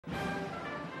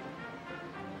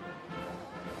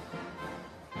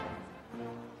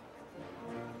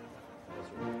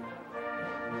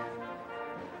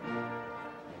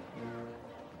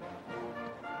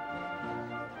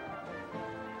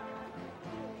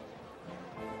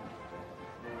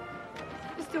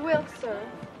Mr. Wilkes, sir.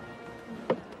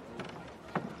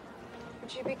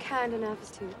 Would you be kind enough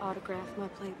as to autograph my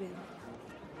playbill?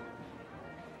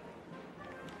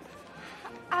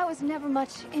 I was never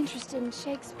much interested in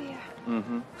Shakespeare.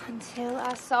 Until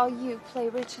I saw you play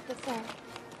Richard III.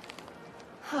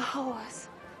 A horse.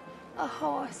 A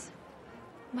horse.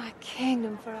 My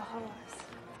kingdom for a horse.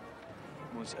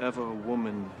 Was ever a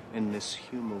woman in this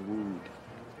humor wooed?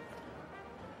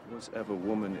 Was ever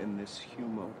woman in this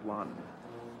humor won?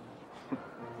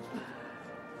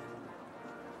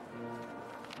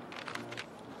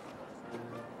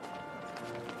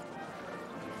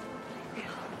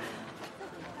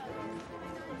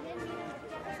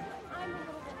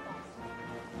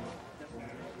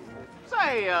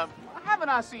 Say, haven't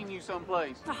I seen you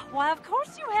someplace? Oh, why, of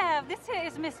course you have. This here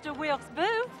is Mr. Wilkes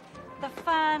Booth, the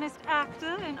finest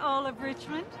actor in all of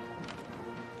Richmond.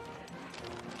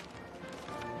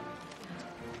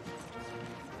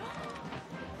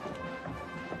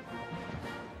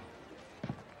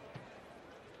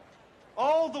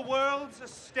 All the world's a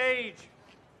stage,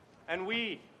 and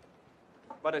we,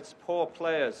 but it's poor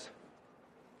players.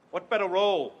 What better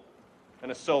role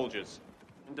than a soldier's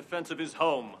in defense of his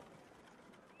home,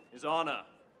 his honor,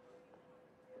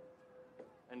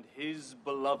 and his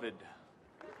beloved?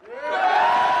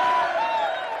 Yeah!